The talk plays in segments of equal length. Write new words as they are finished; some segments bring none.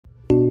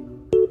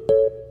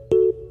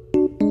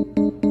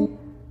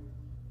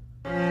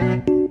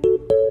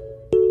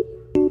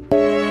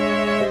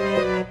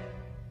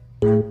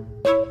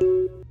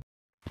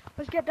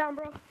down,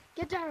 bro.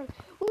 Get down.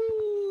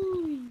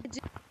 Ooh.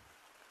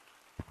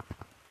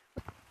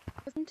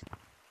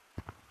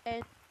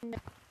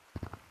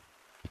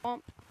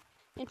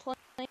 And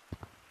playing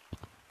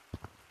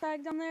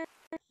tag down there,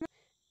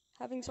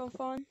 having some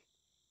fun,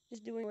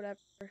 just doing whatever.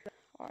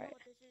 All right.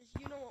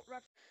 You know what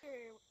ref?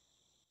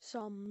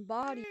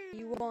 Somebody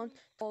once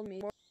told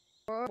me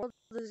world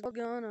is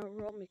gonna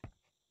roll me.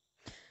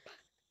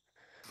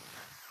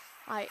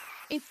 I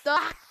ate the.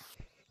 I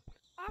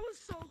was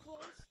so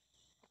close.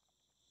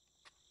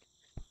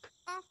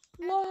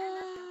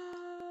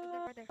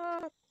 Oh, right there.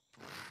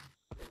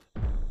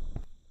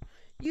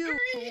 You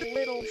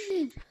little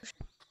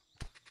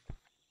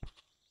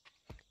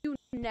you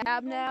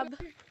nab.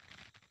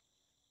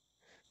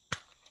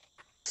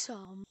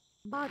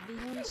 Somebody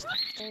once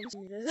told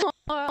me this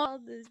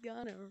world is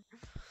gonna.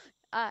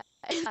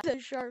 The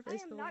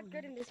sharpest. I am not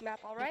good in this map.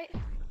 All right.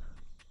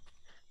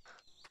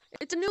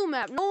 It's a new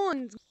map. No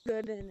one's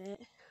good in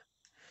it.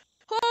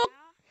 Oh.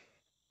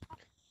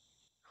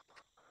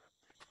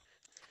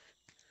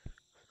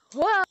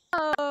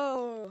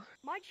 Whoa!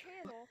 My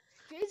channel,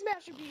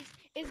 jsmasterpiece,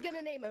 is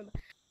gonna name him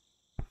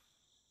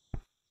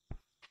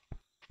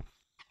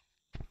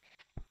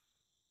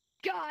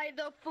Guy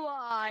the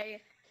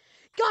Fly.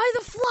 Guy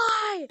the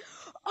Fly!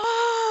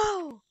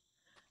 Oh!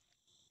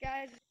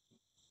 Guys,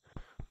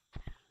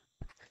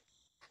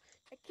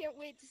 I can't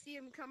wait to see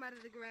him come out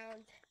of the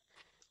ground.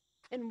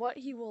 And what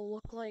he will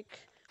look like.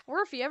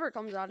 Or if he ever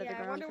comes out of the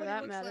ground, for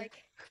that matter.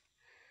 Like.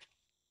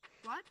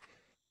 What?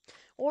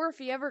 Or if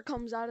he ever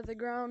comes out of the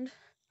ground.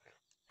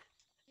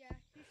 Yeah,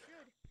 he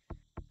should.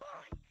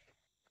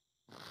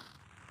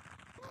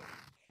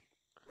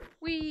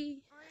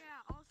 We. Oh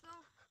yeah,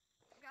 also,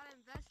 we gotta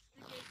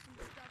investigate some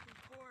stuff in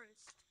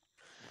forest.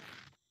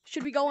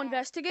 Should we go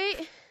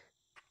investigate?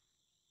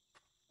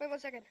 Wait 1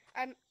 second.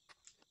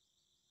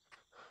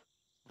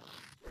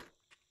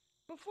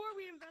 Before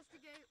we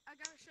investigate, I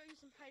gotta show you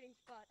some hiding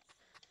spots.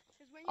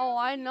 Oh,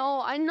 I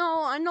know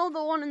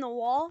the one in the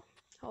wall.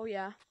 Oh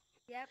yeah.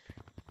 Yep.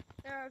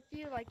 There are a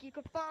few, like, you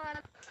can fall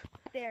out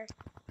there.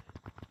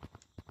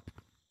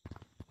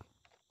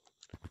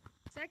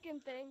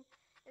 Second thing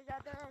is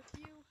that there are a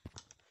few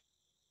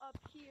up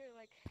here,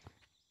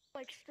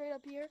 like straight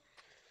up here.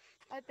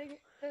 I think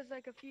there's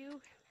like a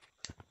few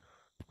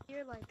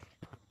here, like,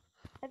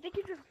 I think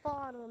you just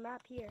fall out of the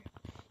map here.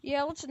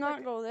 Yeah, let's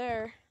not go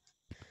there.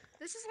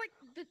 This is like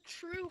the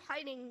true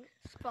hiding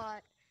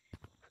spot.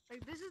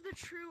 Like, this is the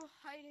true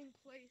hiding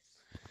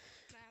place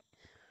map.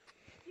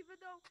 Even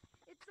though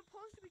it's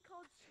supposed to be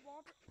called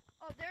Swamp.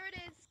 Oh, there it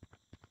is.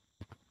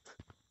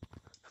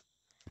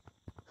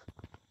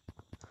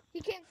 He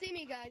can't see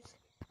me, guys.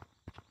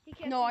 He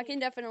can't. No, see I me. can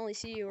definitely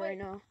see you right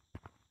now.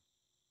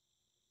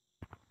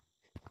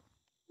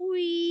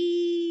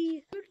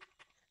 Wee.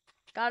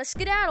 Gotta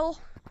skedaddle.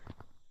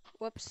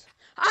 Whoops.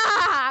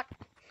 Ah!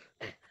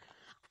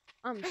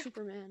 I'm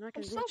Superman. I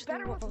can I'm so reach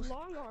better the with walls.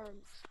 long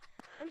arms.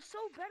 I'm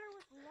so better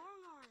with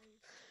long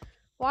arms.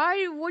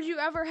 Why would you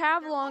ever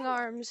have long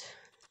arms?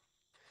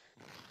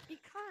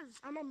 Because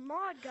I'm a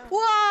mod guy.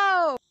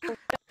 Whoa!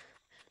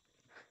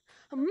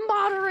 A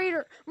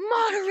moderator!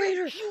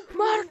 Moderator!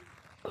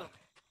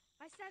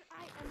 I said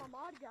I am a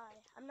mod guy.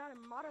 I'm not a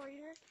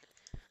moderator.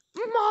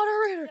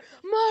 Moderator!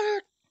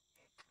 Moderator!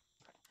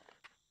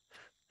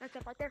 That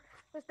stuff right there.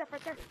 That stuff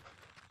right there.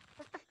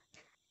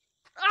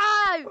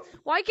 Ah!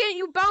 Why can't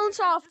you bounce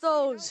off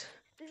those?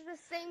 This is the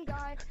same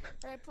guy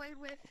that I played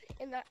with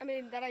in that.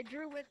 That I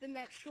drew with in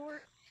that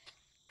short.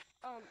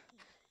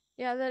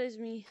 Yeah, that is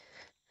me.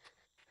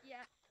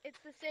 Yeah, it's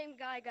the same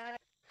guy, guys.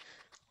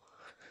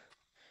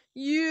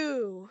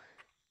 You.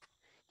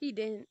 He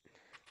didn't.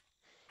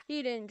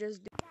 He didn't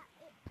just do. Yeah,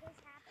 this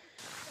happened,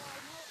 so I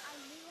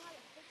knew how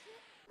to fix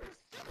it. For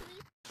some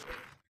reason,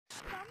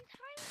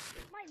 sometimes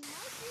my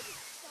mouse will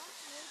stop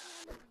working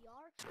on the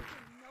VR for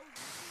no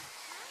reason.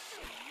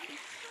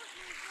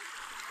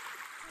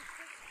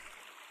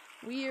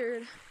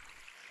 Weird.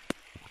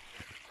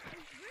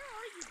 Where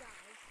are you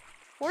guys?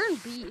 We're in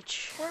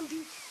beach. We're in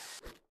beach.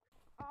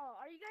 Oh,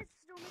 are you guys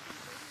still making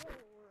video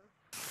or?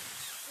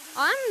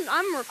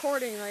 I'm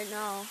recording right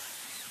now.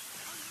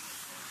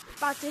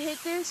 About to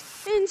hit this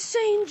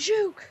insane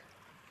juke.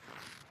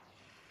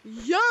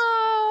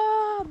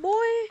 Yeah,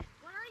 boy.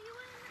 What are you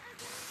in again?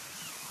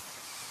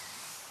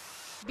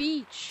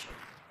 Beach.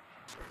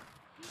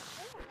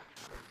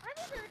 I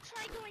was gonna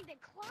try going to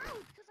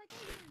clouds because I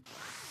thought you were in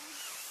clouds.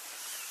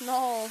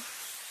 No.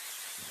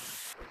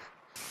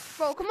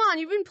 Bro, come on.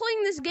 You've been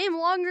playing this game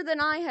longer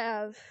than I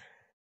have.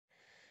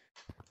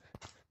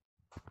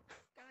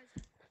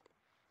 Guys.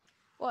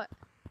 What?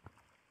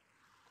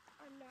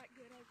 I'm not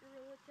good at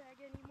gorilla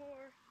tag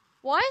anymore.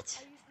 What? I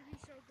used to be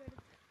so good.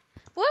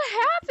 What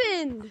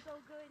happened? So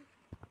good.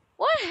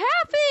 What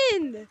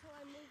happened? Until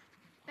I moved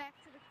back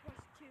to the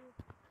Quest 2.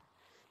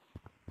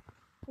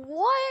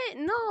 What?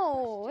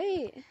 No,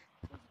 wait. It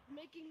was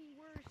making me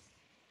worse.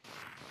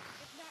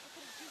 If not, I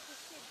could have beat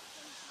this kid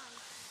 10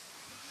 times.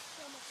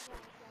 So much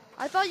better, guys.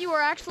 I thought you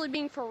were actually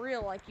being for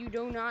real, like you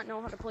do not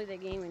know how to play the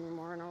game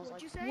anymore, and I was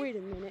What'd like, you say? wait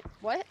a minute.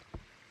 What?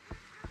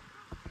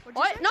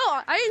 What? No,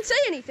 I didn't say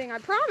anything. I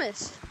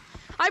promise.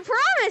 I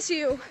promise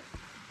you.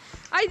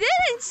 I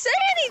didn't say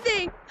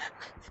anything.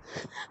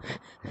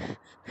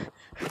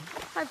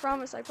 I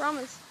promise. I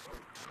promise.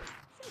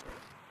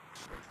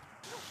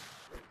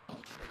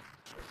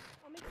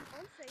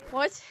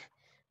 What?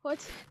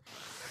 What?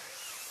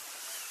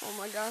 Oh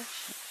my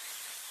gosh.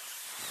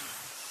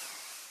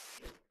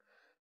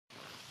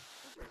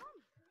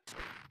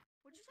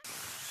 What'd you say?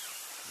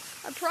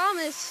 I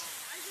promise.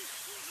 I just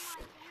put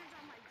my hands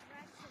on my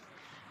dresser.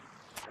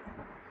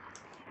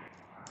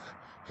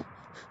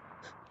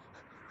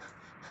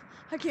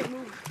 I can't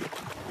move.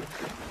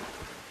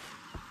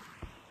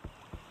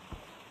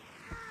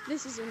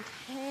 This is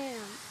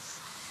intense.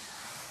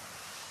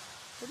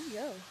 Where'd he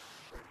go?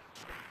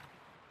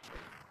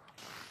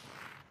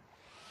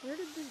 Where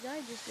did this guy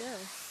just go?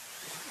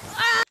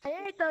 Ah! I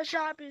ain't the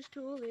sharpest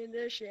tool in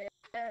the shed.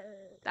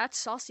 That's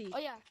saucy. Oh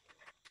yeah.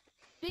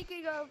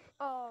 Speaking of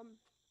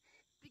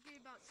speaking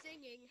about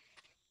singing.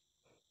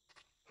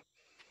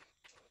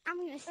 I'm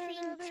gonna sing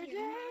to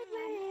you.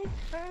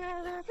 I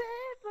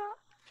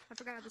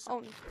forgot how to sing.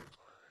 Oh.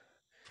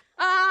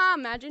 Ah,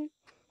 imagine.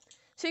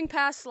 Sing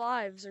past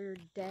lives or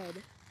dead.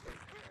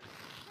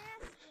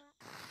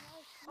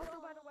 Also,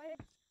 by the way,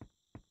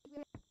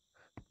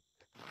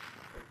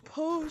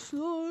 Post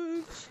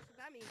lives. what's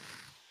that mean?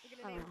 We're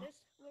gonna name this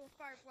little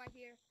firefly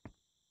here.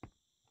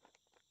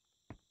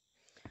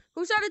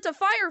 Who said it's a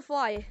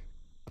firefly?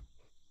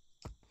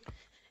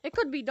 It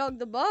could be Doug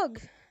the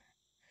Bug.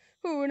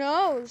 Who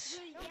knows?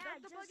 Yeah,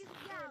 Doug the Bug is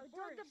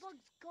Doug the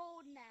Bug's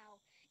gold now.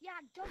 Yeah,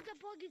 Doug the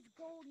Bug is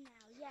gold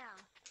now. Yeah.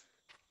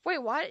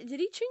 Wait, why did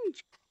he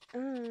change?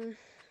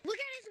 Look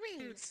at his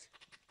wings.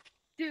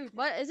 Dude,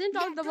 What isn't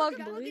Doug the Bug Doug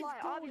the Bug blue? is fly,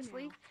 gold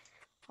obviously. now.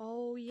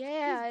 Oh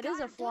yeah, it is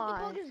a Doug the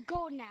fly. Bug is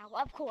gold now,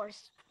 of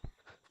course.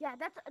 Yeah,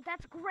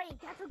 that's great.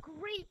 That's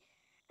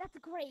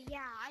great. Yeah,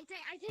 I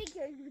think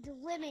the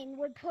living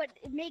would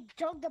make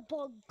Doug the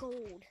Bug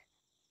gold.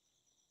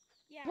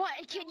 Yeah. What?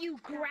 Can you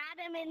grab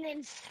him and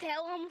then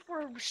sell him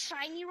for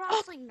shiny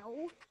rocks? Like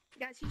no.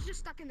 Guys, he's just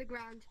stuck in the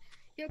ground.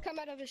 He'll come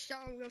out of his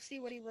shell and we'll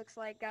see what he looks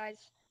like,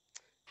 guys.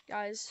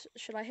 Guys,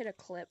 should I hit a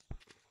clip?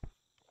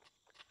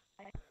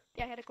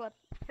 Yeah, hit a clip.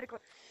 Hit a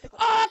clip. Hit a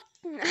clip. Ah!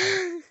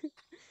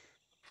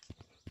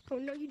 Oh,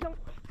 no, you don't.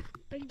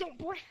 No, you don't,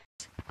 boy.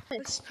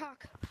 Let's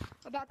talk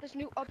about this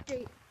new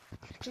update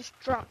just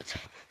dropped.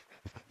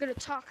 We're gonna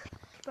talk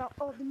about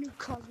all the new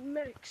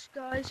cosmetics,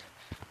 guys.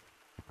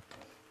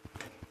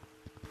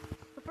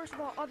 But first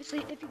of all,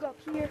 obviously, if you go up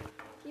here,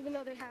 even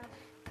though they have...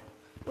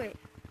 Wait,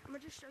 I'm gonna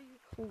just show you.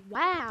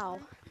 Wow,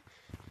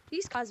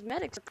 these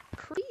cosmetics are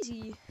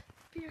crazy.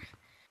 Here,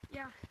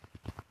 yeah.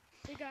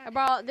 They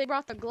They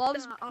brought the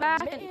gloves The,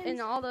 back mittens.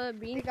 and all the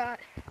They beans. got...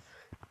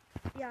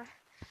 Yeah.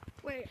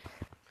 Wait.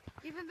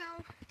 Even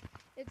though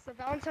it's the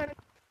Valentine...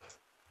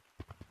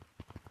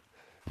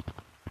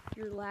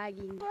 You're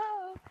lagging.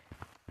 Whoa.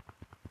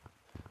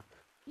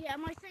 Yeah,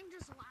 my thing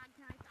just lagged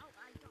and I thought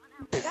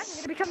Guys, I'm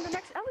gonna become the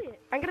next Elliot.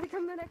 I'm gonna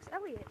become the next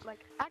Elliot.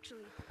 Like,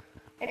 actually.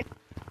 And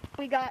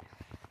we got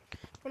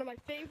one of my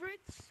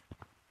favorites.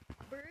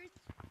 Birds.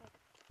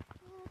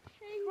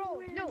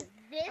 Bro, no.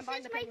 This I'm buying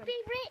is the my penguin.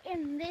 favorite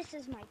and this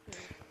is my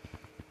favorite.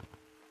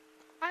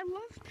 I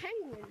love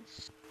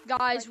penguins.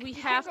 Guys, Like, we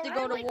you have can't to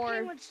go go to I like war.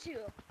 penguins too.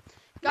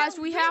 Guys,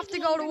 Now, we have to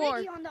go to war.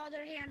 Ricky, on the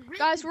other hand, Ricky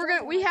Guys, we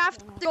doesn't have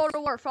like to go to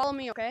war. Follow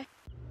me, okay?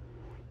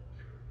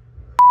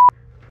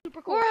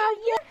 Super cool. We're at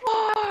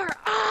war!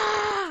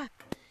 Ah!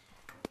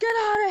 Get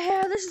out of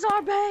here! This is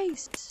our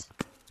base!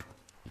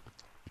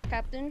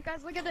 Captain,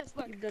 Guys, look at this.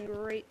 Look. you've done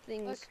great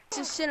things. Look. This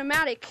is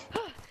cinematic.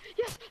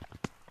 Yes.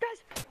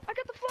 Guys, I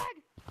got the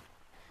flag.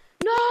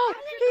 No!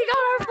 He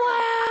got our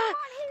flag!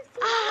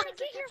 Ah!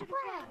 Get your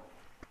flag.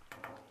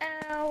 Ow.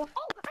 Oh, I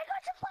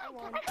got your flag. Come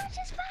on. I got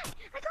his flag.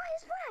 I got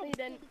his No, flag. you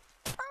didn't.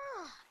 Ah,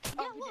 yeah,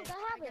 Oh, you look, did. I I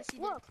have guess it. you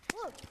did.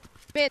 Look.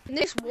 Man,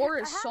 this war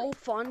is I have so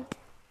fun.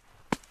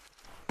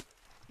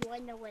 You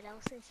wanna know what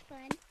else is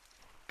fun?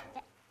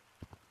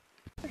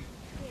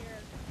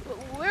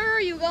 Where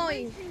are you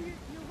going?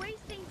 You're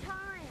wasting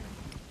time.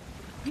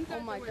 You Oh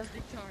guys my are God.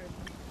 wasting time.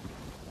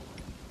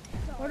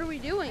 What are we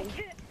doing?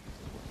 Can't-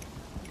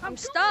 I'm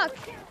stuck.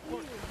 Guys,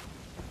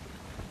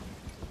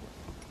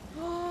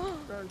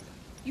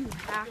 You you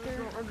guys hacker.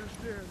 don't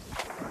understand.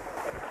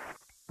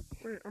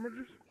 Wait, I'm gonna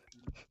just...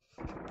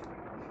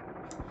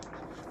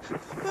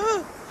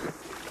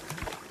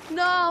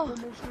 No!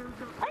 Almost there, guys.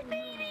 I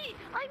made it.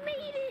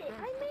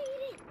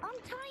 I'm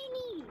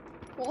tiny.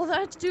 Well,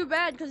 that's too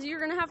bad, because you're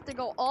gonna have to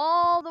go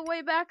all the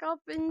way back up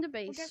in the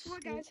base. Well, guess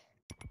what, guys?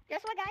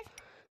 Guess what, guys?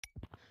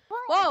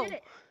 Whoa! I did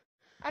it.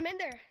 I'm in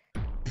there.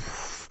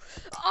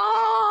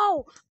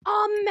 Oh!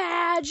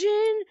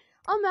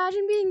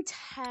 Imagine being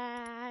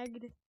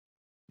tagged.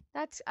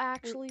 That's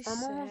actually I'm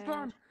sad. almost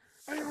done.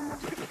 I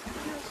almost did it.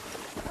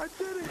 Yes, I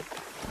did it.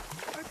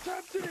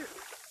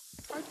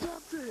 I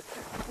tapped it.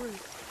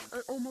 Wait,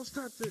 I almost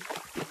tapped it.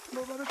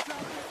 Nobody tapped it.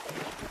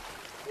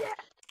 Yeah.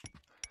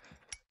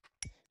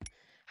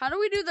 How do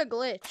we do the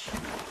glitch?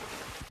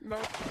 No, I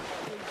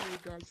did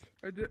it, guys.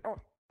 I did. Oh,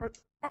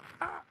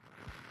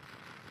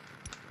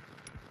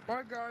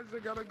 Alright, guys, I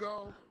gotta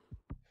go.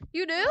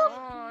 You do?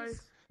 Bye.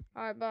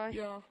 Alright, bye.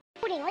 Yeah.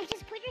 Like,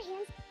 just put your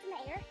hands in the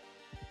air.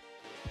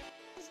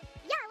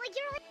 Yeah, like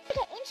you're like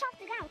an inch off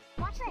the ground.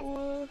 Watch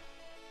this.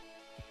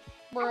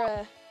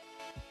 Bruh.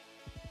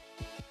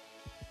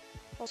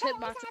 Let's Hey, hit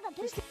at box. least I have a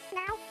boost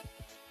now.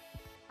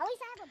 At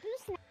least I have a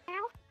boost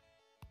now.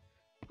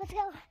 Let's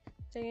go.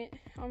 Dang it.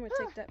 I'm gonna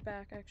take that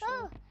back, actually.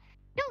 Oh,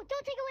 no,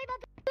 don't take away my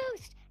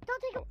boost.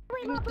 Don't take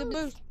away Give my me the boost.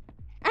 boost.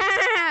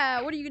 Ah!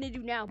 What are you gonna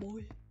do now,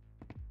 boy?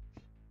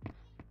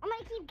 I'm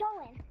gonna keep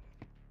going.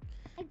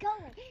 And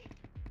going.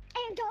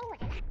 And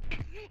going.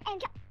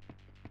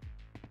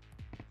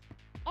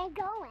 And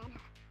going.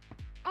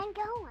 And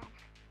going.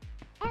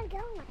 And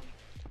going.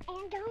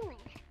 And going.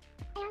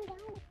 And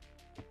going.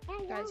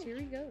 And Guys, going. here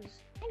he goes.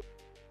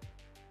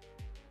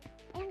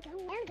 And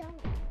going. And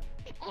going.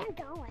 And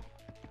going.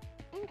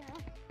 And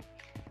going.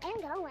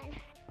 And going.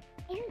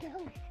 And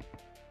going.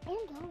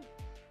 And going.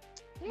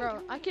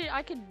 Bro, I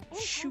could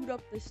shoot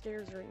up the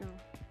stairs right now.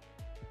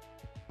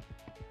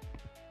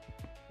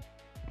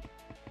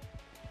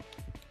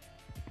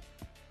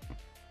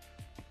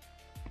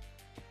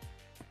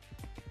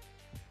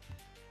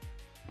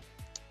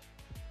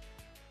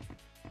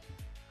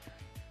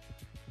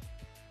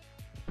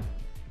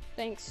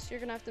 Thanks. You're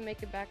gonna have to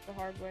make it back the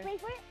hard way. Wait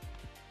for it.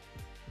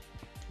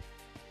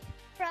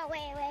 Bro,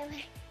 wait.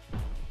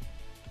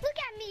 Look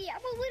at me.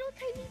 I'm a little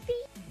tiny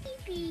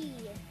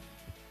baby.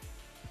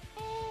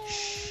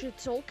 Shh,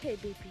 it's okay,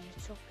 baby.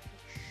 It's okay.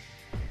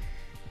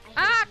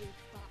 I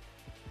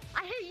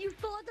hate you,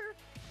 father.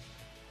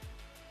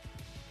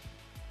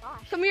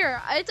 Gosh. Come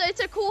here. It's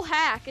a cool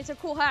hack. It's a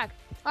cool hack.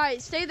 All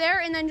right, stay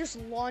there and then just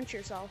launch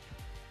yourself.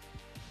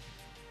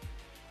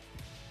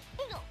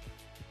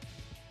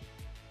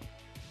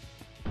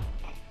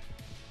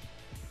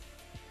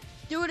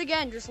 Do it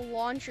again. Just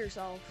launch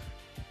yourself.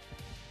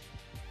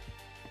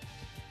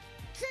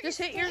 So Just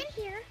hit stand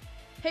here.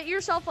 Hit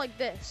yourself like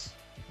this.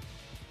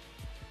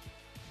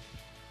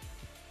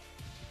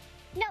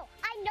 No,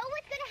 I know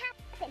what's gonna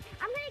happen.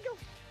 I'm gonna go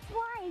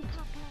flying,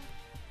 Papa.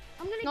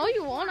 I'm gonna. No, go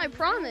you won't. I flying.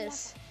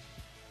 promise.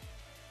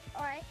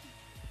 All right.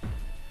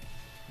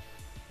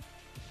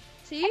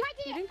 See? Am I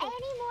You getting didn't go.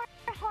 any more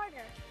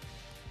harder?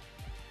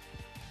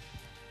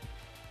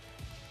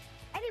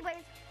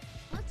 Anyways,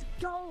 let's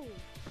go.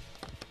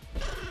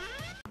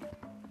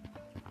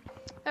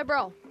 Hey,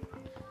 bro.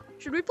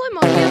 Should we play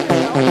Monkey on the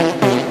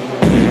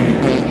Shelf?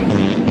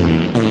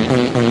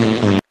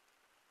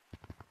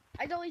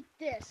 I delete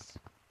this.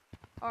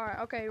 Alright,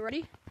 okay,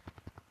 ready?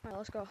 Alright,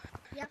 let's go.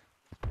 Yep.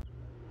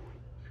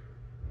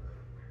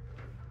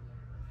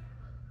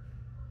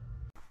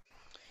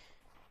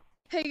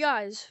 Hey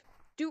guys,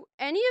 do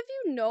any of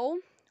you know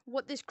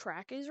what this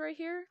crack is right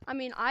here? I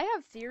mean, I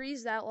have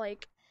theories that,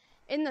 like,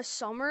 in the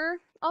summer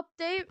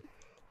update,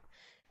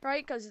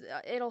 right? Because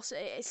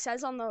it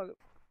says on the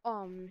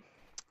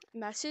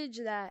message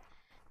that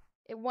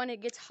when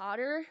it gets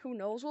hotter, who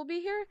knows will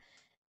be here.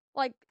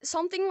 Like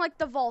something like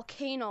the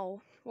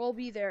volcano will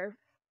be there,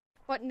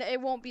 but it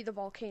won't be the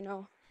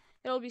volcano.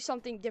 It'll be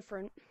something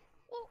different.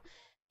 Well,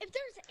 if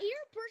there's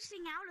air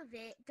bursting out of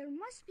it, there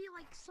must be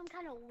like some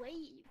kind of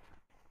wave.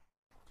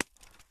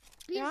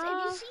 Because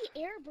if you see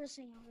air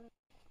bursting out of it,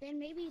 then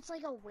maybe it's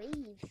like a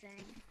wave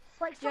thing.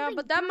 Like Yeah,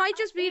 but that might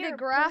just be to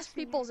grasp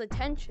people's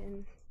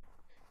attention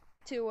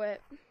to it.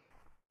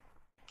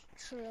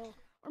 True.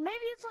 Or maybe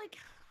it's like,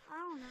 I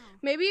don't know.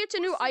 Maybe it's a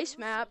new ice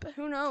map.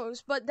 Who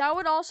knows? But that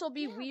would also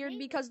be Yeah, weird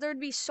maybe. because there'd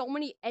be so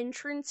many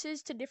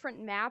entrances to different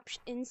maps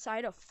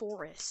inside a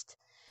forest.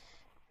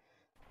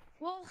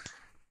 Well,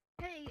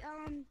 hey,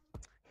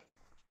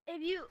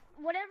 if you,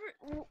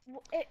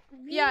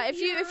 Yeah, if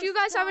you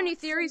guys have any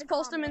theories,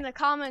 post them in the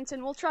comments,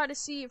 and we'll try to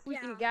see if we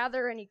can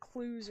gather any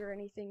clues or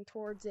anything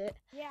towards it.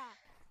 Yeah.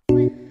 But,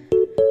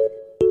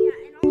 yeah,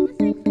 and all the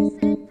things we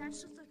said,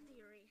 that's just a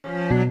theory.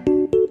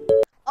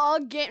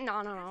 Again, no,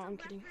 I'm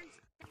kidding.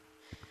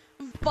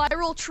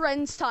 Viral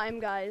trends time,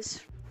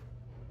 guys.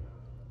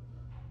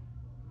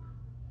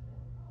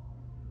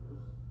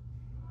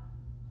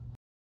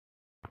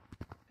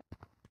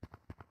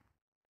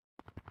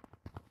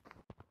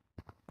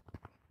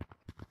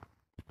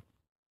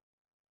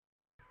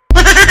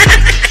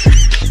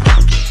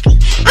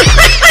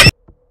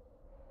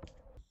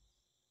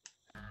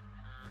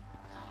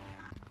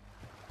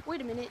 Wait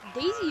a minute,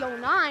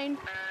 Daisy09?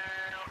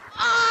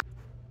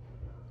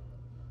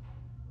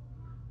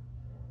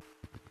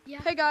 Yeah.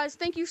 Hey guys,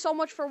 thank you so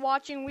much for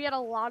watching. We had a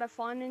lot of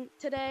fun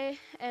today,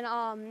 and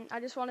I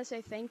just want to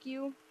say thank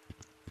you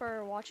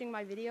for watching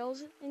my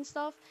videos and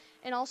stuff,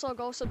 and also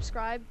go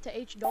subscribe to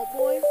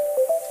HDopeBoy.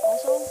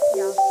 Also,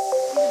 yeah,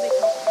 he's a big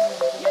help.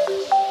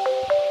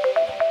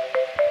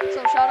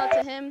 So shout out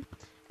to him,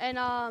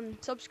 and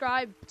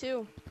subscribe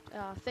too.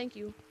 Thank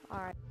you. All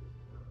right.